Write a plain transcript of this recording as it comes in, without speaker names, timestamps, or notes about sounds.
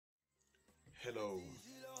Hello,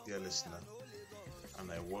 dear listener,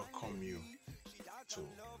 and I welcome you to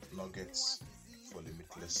Nuggets for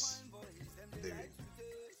Limitless Living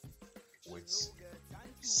with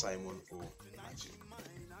Simon O. Magic.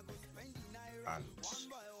 And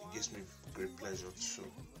it gives me great pleasure to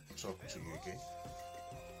talk to you again.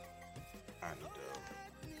 And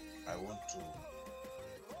I want to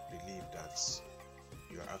believe that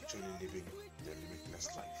you are actually living the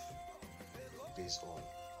limitless life based on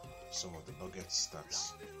some of the nuggets that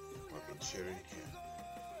we've been sharing here,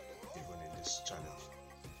 even in this channel.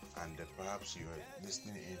 And perhaps you are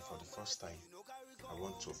listening in for the first time. I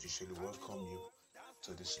want to officially welcome you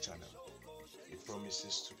to this channel. It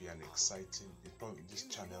promises to be an exciting. This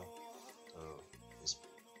channel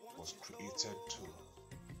was created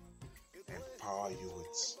to empower you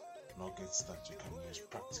with nuggets that you can use,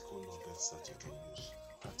 practical nuggets that you can use,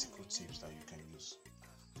 practical tips that you can use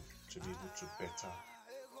to be able to better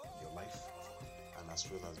your life and as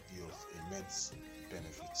well as be of immense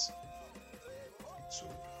benefits to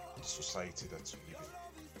the society that you live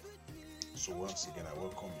in. So once again, I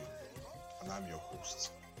welcome you, and I'm your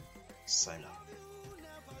host, Simon.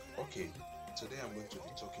 Okay, today I'm going to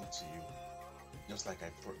be talking to you just like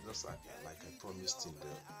I promised in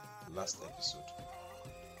the last episode.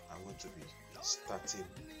 I'm going to be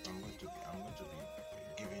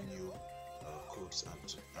giving you codes,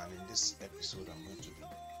 and in this episode I'm going to be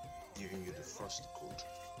giving you the first code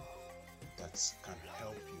that can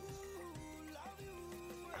help you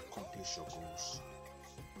accomplish your goals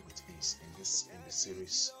with ease in the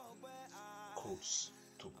series Codes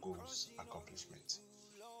to Goals Accomplishment.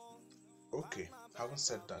 Okay, having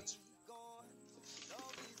said that,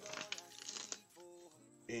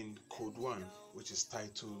 in code 1, which is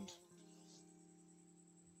titled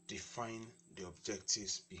Define the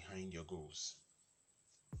objectives behind your goals,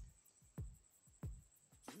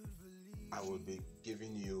 I'll be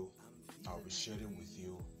sharing with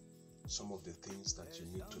you some of the things that you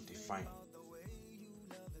need to define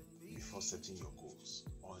before setting your goals.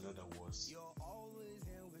 Or in other words,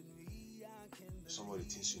 some of the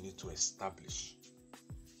things you need to establish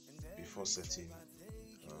before setting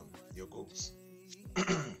your goals.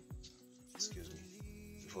 Excuse me.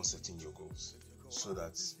 Before setting your goals, so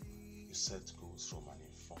that you set goals from an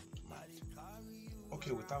informed mind.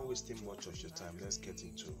 Okay, without wasting much of your time, let's get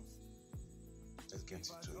into it.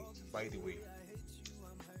 By the way,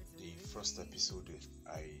 in the first episode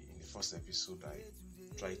I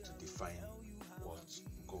tried to define what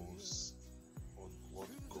goals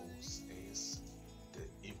is, the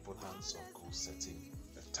importance of goal setting,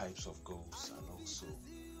 the types of goals, and also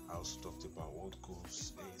I also talked about what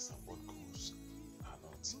goals is and what goals are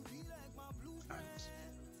not. And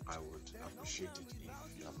I would appreciate it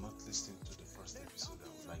if you have not listened to the first episode. I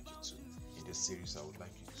would like you to, in the series, I would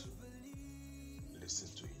like you to listen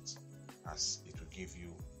to it, as it will give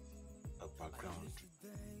you a background,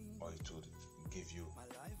 or it will give you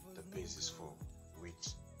the basis for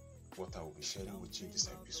which what I will be sharing with you in this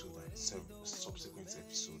episode and subsequent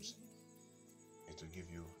episodes. It will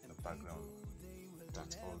give you the background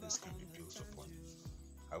that all this can be built upon.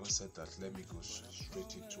 Having said that, let me go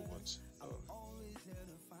straight into what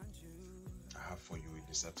I have for you in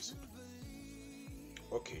this episode.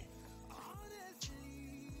 Okay.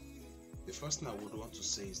 The first thing I would want to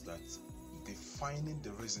say is that defining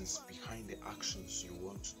the reasons behind the actions you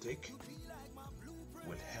want to take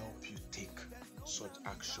will help you take such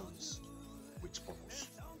actions with purpose.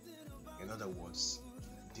 In other words,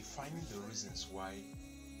 defining the reasons why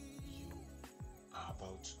you are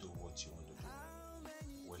about to do what you want to do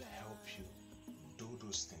will help you do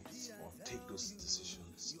those things or take those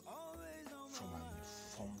decisions from an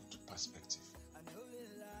informed perspective.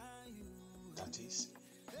 That is,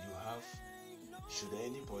 you have, should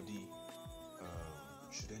anybody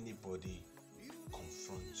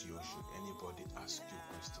confront you, or should anybody ask you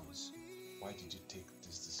questions, why did you take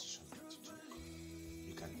this decision that you took?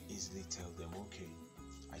 You can easily tell them, okay,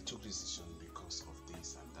 I took this decision because of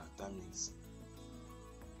this and that. That means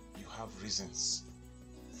you have reasons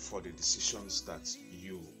for the decisions that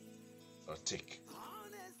you take.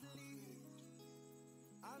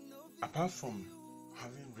 Apart from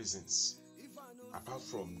having reasons, apart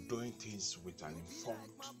from doing things with an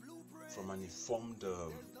informed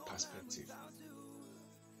perspective,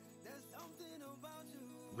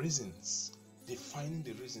 reasons, defining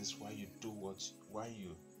the reasons why you do what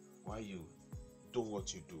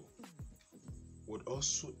you do would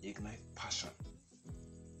also ignite passion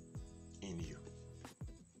in you,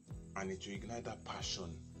 and it will ignite that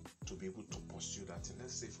passion to be able to pursue that. And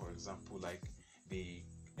let's say, for example, like the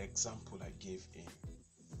example I gave in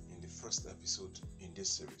the first episode in this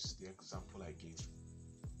series, the example I gave,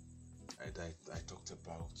 I talked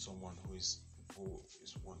about someone who is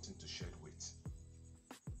wanting to shed weight.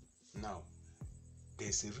 Now,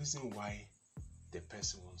 there's a reason why the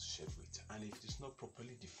person wants to shed weight, and if it is not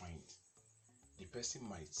properly defined, the person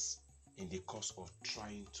might, in the course of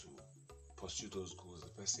trying to pursue those goals, the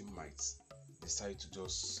person might decide to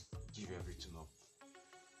just give everything up.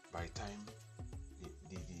 By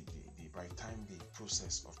the time the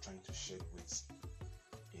process of trying to shed weight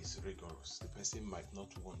is rigorous, the person might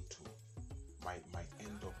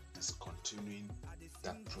end up discontinuing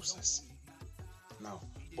that process. Now,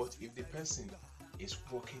 but if the person is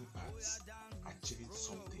working at achieving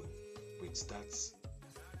something with that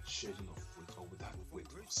shedding of weight or with that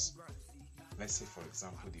weight loss, let's say for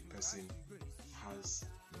example the person has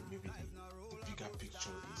maybe the bigger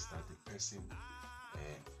picture is that the person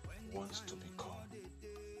wants to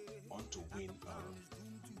win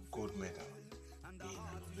a gold medal in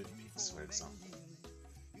an Olympics, for example.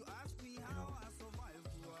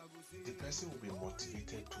 The person will be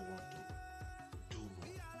motivated to want to do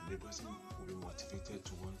more. The person will be motivated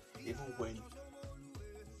to want, even when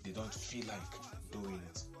they don't feel like doing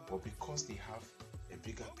it, but because they have a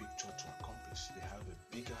bigger picture to accomplish, they have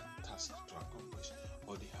a bigger task to accomplish,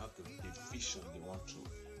 or they have a vision they want to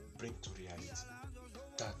bring to reality.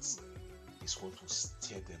 That is what will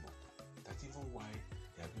steer them up. That even while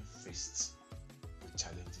they have been faced with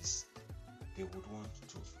challenges, they would want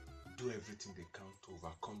to do everything they can to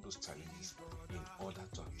overcome those challenges in order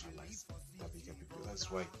to actualize that bigger picture. That's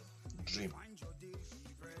why dream,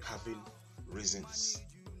 having reasons,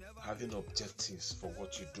 having objectives for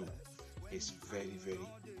what you do is very, very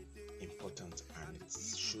important, and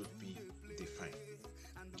it should be defined.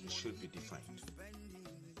 It should be defined.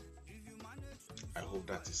 I hope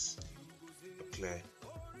that is clear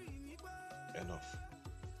enough.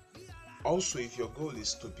 Also, if your goal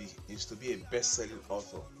is to be a best-selling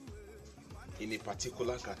author in a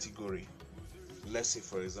particular category, let's say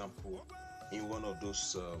for example in one of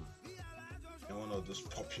those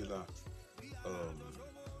popular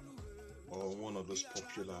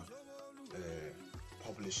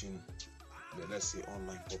publishing, let's say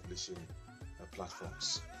online publishing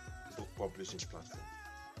platforms, book publishing platform,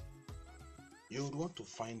 you would want to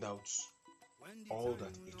find out all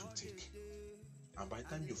that it will take. And by the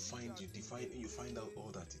time you find out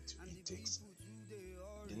all that it takes,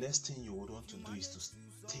 the next thing you would want to do is to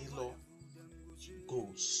tailor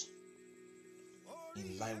goals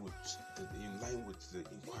in line with the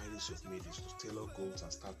inquiries you've made, is to tailor goals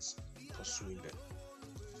and start pursuing them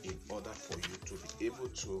in order for you to be able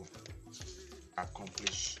to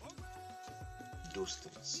accomplish those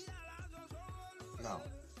things. Now,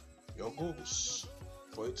 your goals,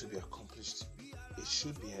 for it to be accomplished, it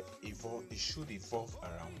should evolve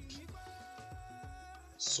around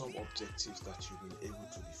some objectives that you've been able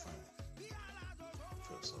to define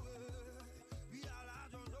for yourself.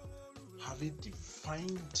 Having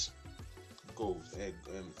defined goals,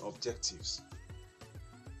 objectives,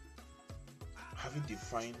 having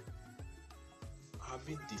defined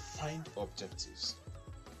objectives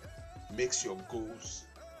makes your goals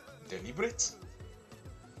deliberate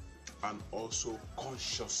and also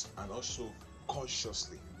conscious, and also conscious.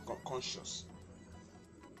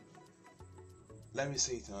 Let me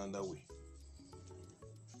say it another way.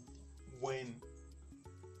 When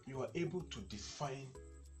you are able to define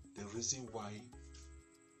the reason why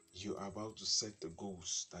you are about to set the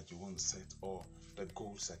goals that you want to set, or the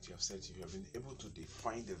goals that you have set, if you have been able to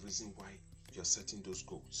define the reason why you are setting those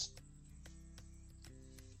goals,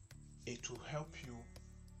 it will help you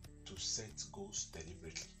to set goals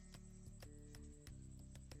deliberately,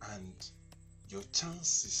 and your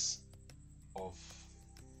chances of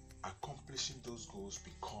accomplishing those goals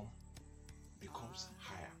becomes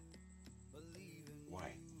higher.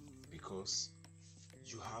 Why? Because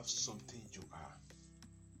you have something you are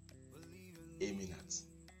aiming at,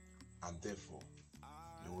 and therefore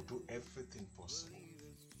you will do everything possible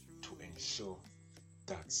to ensure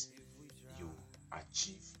that you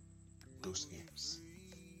achieve those aims,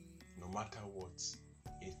 no matter what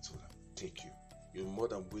it will take you. You're more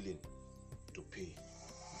than willing to pay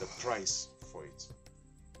the price for it.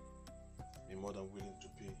 You're more than willing to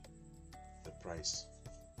pay the price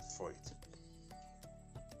for it.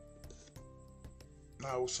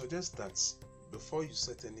 Now, I would suggest that before you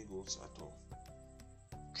set any goals at all,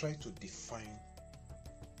 try to define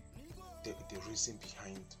the reason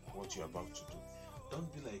behind what you're about to do.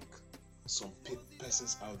 Don't be like some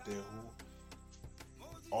persons out there who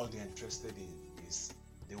all they're interested in is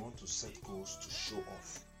they want to set goals to show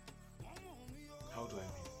off. How do I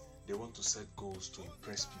mean? they want to set goals to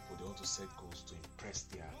impress people. They want to set goals to impress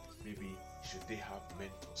maybe should they have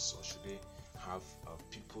mentors, or should they have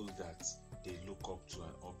people that they look up to,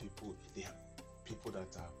 or people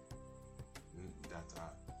that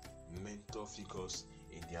are mentor figures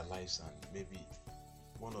in their lives, and maybe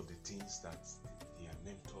one of the things that their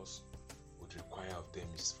mentors would require of them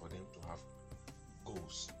is for them to have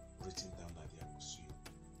goals written down that they are pursuing,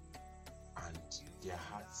 and their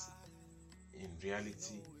hearts in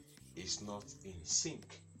reality is not in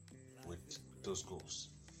sync with those goals.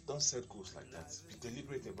 Don't set goals like that. Be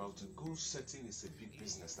deliberate about it. Goal setting is a big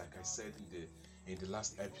business, like I said in the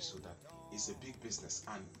last episode, that it's a big business,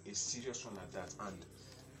 and a serious one at that. And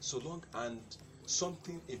so long, and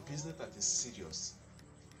a business that is serious,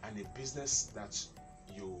 and a business that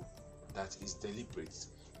is deliberate.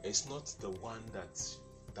 It's not the one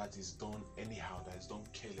that is done anyhow, that is done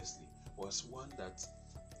carelessly, or it's one that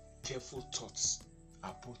careful thoughts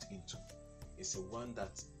are put into. It's a one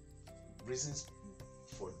that reasons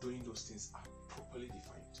for doing those things are properly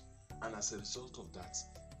defined, and as a result of that,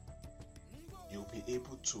 you'll be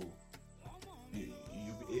able to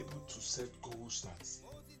set goals that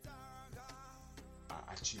are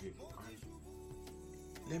achievable. And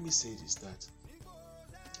let me say this, that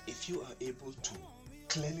if you are able to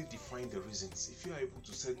clearly define the reasons, if you are able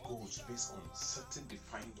to set goals based on certain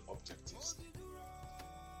defined objectives,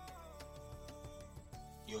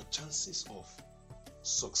 your chances of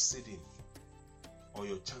succeeding, or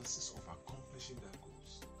your chances of accomplishing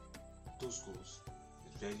those goals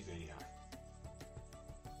is very, very high.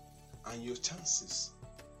 And your chances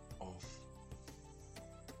of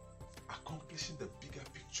accomplishing the bigger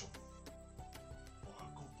picture, or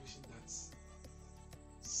accomplishing that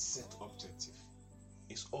set objective,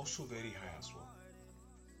 is also very high as well.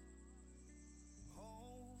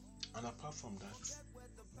 And apart from that,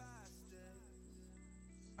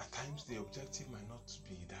 at times the objective might not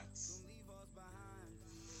be that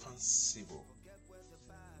fanciful,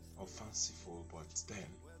 but then,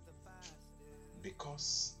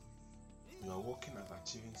 because you are working at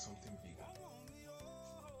achieving something bigger,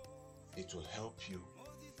 it will help you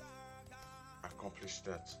accomplish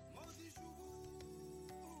that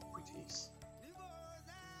with ease.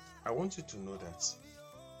 I want you to know that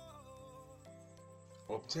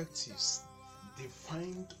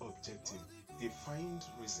defined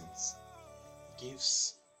reasons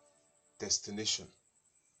gives destination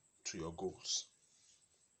to your goals,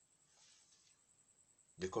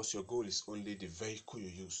 because your goal is only the vehicle you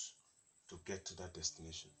use to get to that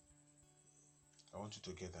destination. I want you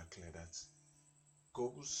to get that clear, that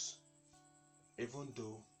goals, even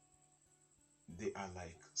though they are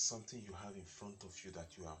like something you have in front of you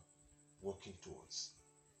that you are working towards,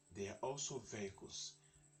 they are also vehicles.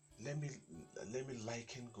 Let me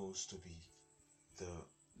liken goals to be the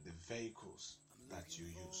vehicles that you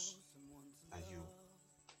use, that you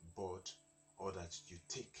board, or that you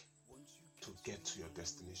take to get to your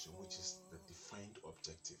destination, which is the defined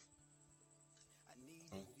objective.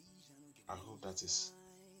 I hope that is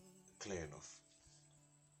clear enough.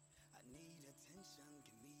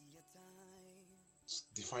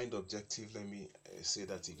 Defined objective, let me say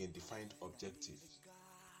that again. Defined objective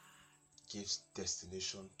gives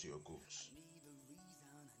destination to your goals.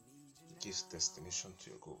 It gives destination to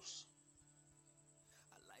your goals.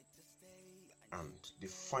 And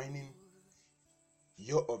defining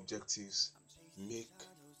your objectives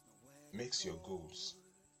makes your goals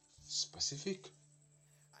specific,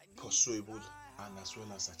 pursuable, and as well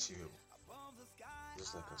as achievable.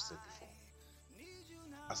 Just like I've said before.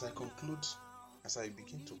 As I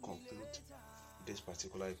begin to conclude this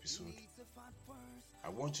particular episode, I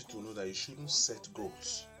want you to know that you shouldn't set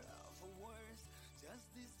goals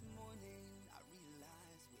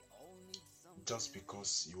just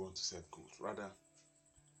because you want to set goals. Rather,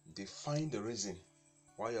 define the reason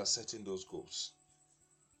why you are setting those goals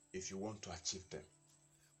if you want to achieve them.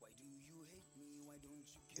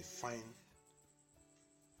 Define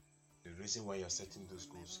the reason why you are setting those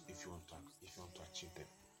goals if you want to achieve them.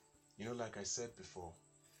 You know, like I said before,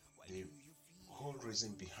 the whole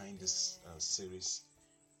reason behind this series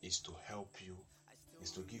is to help you,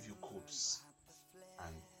 is to give you codes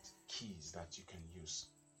and keys that you can use.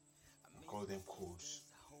 I call them codes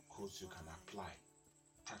you can apply,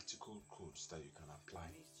 practical codes that you can apply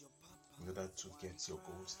in order to get your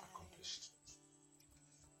goals accomplished.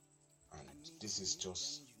 And this is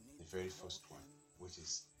just the very first one, which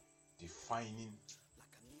is defining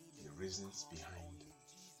the reasons behind,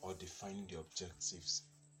 or defining the objectives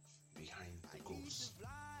behind the goals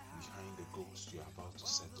you are about to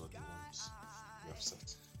set, or the ones you have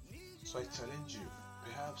set. So I challenge you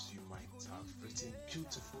Perhaps you might have written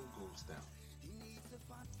beautiful goals down.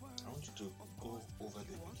 I want you to go over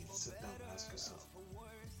them again. Sit down and ask yourself,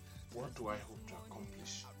 what do I hope to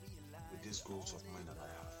accomplish with these goals of mine that I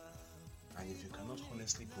have? And if you cannot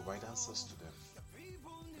honestly provide answers to them,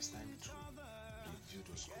 it's time to review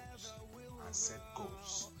those goals and set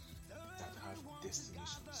goals that have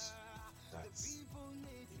destinations that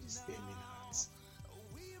it is aiming at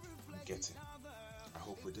getting. I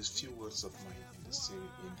hope with these few words of mine in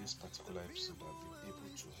this particular episode, I've been able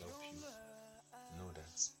to help you know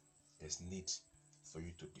that there's need for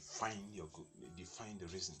you to define the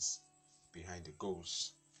reasons behind the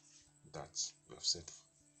goals that you have set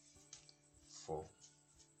for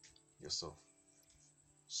yourself.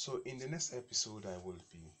 So in the next episode, I will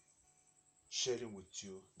be sharing with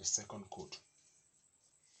you the second code,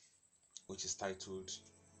 which is titled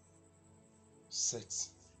Set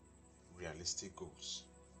Realistic Goals.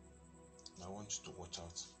 And I want you to watch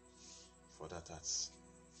out for that.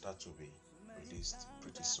 That will be released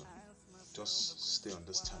pretty soon. Just stay on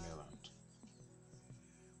this channel, and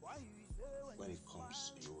when it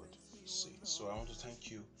comes, you would see it. So I want to thank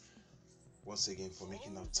you once again for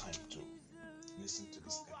making out time to listen to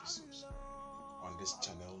these episodes on this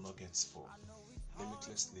channel, Nuggets for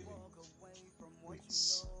Limitless Living with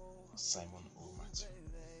Simon O. Matthew.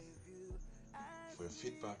 For your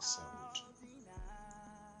feedbacks, I would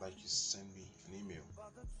like you to send me an email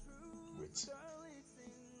with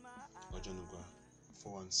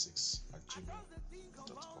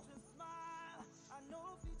ojonugwa416@gmail.com.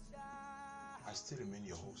 I still remain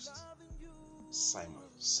your host, Simon,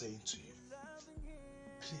 saying to you,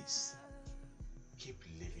 please keep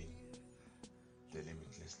living the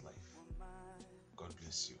limitless life. God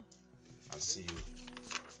bless you. I'll see you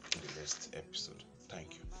in the next episode.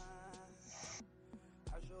 Thank you.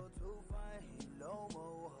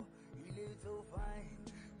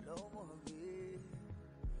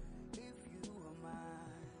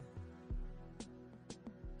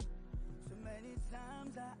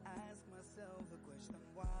 Times I ask myself the question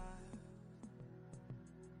why.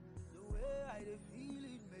 The way I feel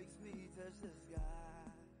it makes me touch the sky.